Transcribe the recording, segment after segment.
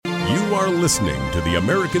You are listening to the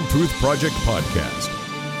American Truth Project podcast.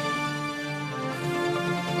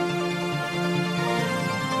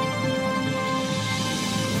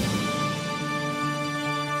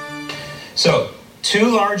 So, two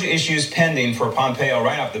large issues pending for Pompeo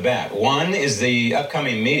right off the bat. One is the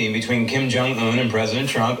upcoming meeting between Kim Jong-un and President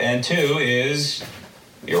Trump, and two is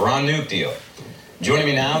the Iran nuke deal. Joining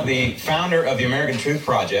me now, the founder of the American Truth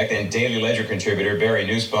Project and Daily Ledger contributor, Barry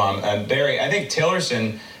Nussbaum. Barry, I think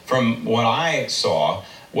Tillerson, from what I saw,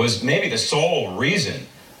 was maybe the sole reason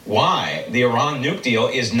why the Iran nuke deal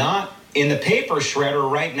is not in the paper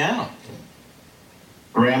shredder right now.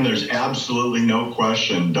 Graham, there's absolutely no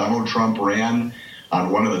question. Donald Trump ran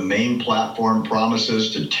on one of the main platform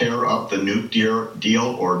promises to tear up the nuke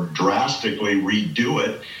deal or drastically redo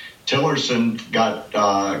it. Tillerson got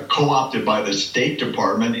co-opted by the State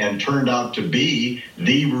Department and turned out to be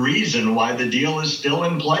the reason why the deal is still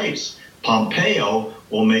in place. Pompeo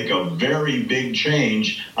will make a very big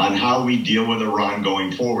change on how we deal with Iran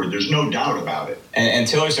going forward. There's no doubt about it. And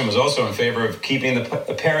Tillerson was also in favor of keeping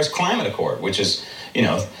the Paris Climate Accord, which is,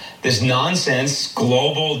 this nonsense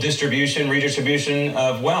global redistribution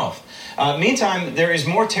of wealth. Meantime, there is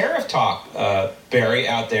more tariff talk, Barry,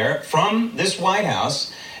 out there from this White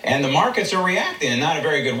House, and the markets are reacting in not a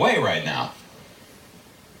very good way right now.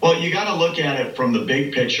 Well, you got to look at it from the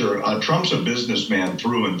big picture. Trump's a businessman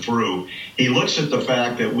through and through. He looks at the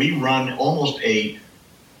fact that we run almost a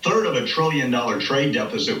third of $1 trillion trade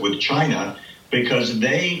deficit with China because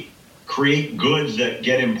they create goods that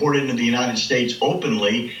get imported into the United States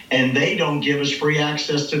openly, and they don't give us free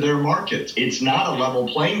access to their markets. It's not a level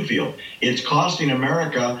playing field. It's costing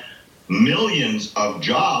America millions of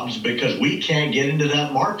jobs because we can't get into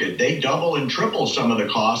that market. They double and triple some of the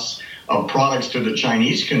costs of products to the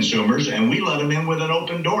Chinese consumers, and we let them in with an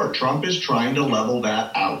open door. Trump is trying to level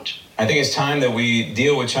that out. I think it's time that we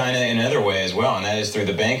deal with China in another way as well, and that is through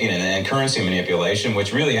the banking and currency manipulation,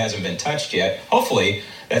 which really hasn't been touched yet. Hopefully,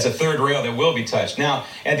 that's a third rail that will be touched. Now,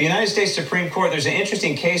 at the United States Supreme Court, there's an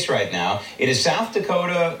interesting case right now. It is South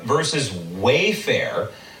Dakota versus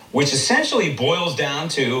Wayfair, which essentially boils down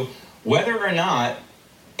to whether or not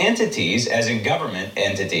entities, as in government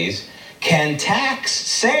entities, can tax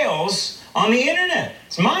sales on the internet.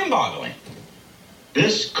 It's mind-boggling.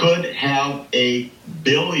 This could have a $1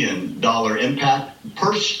 billion impact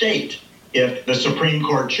per state if the Supreme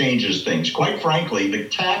Court changes things. Quite frankly, the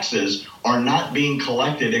taxes are not being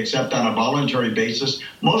collected except on a voluntary basis,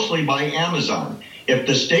 mostly by Amazon. If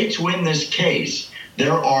the states win this case,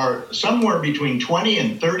 there are somewhere between $20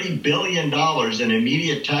 and $30 billion in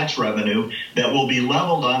immediate tax revenue that will be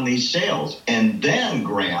leveled on these sales. And then,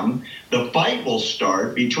 Graham, the fight will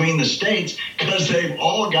start between the states because they've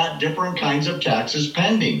all got different kinds of taxes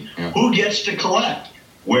pending. Yeah. Who gets to collect?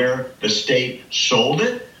 Where the state sold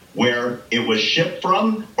it, where it was shipped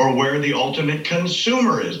from, or where the ultimate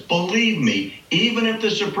consumer is. Believe me, even if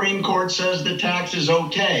the Supreme Court says the tax is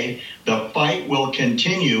okay, the fight will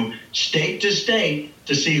continue state to state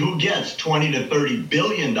to see who gets $20 to $30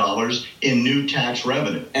 billion in new tax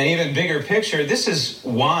revenue. And even bigger picture, this is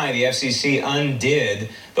why the FCC undid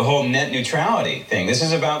the whole net neutrality thing. This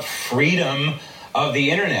is about freedom of the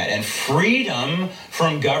internet and freedom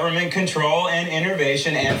from government control and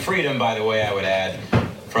innovation, and freedom, by the way, I would add,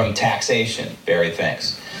 from taxation. Barry,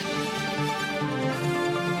 thanks.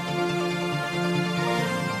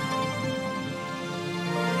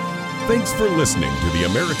 Thanks for listening to the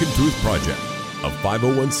American Truth Project, a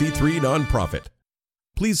 501c3 nonprofit.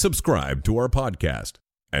 Please subscribe to our podcast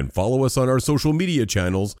and follow us on our social media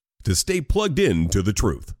channels to stay plugged in to the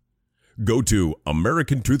truth. Go to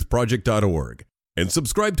americantruthproject.org and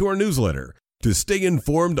subscribe to our newsletter to stay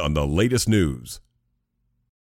informed on the latest news.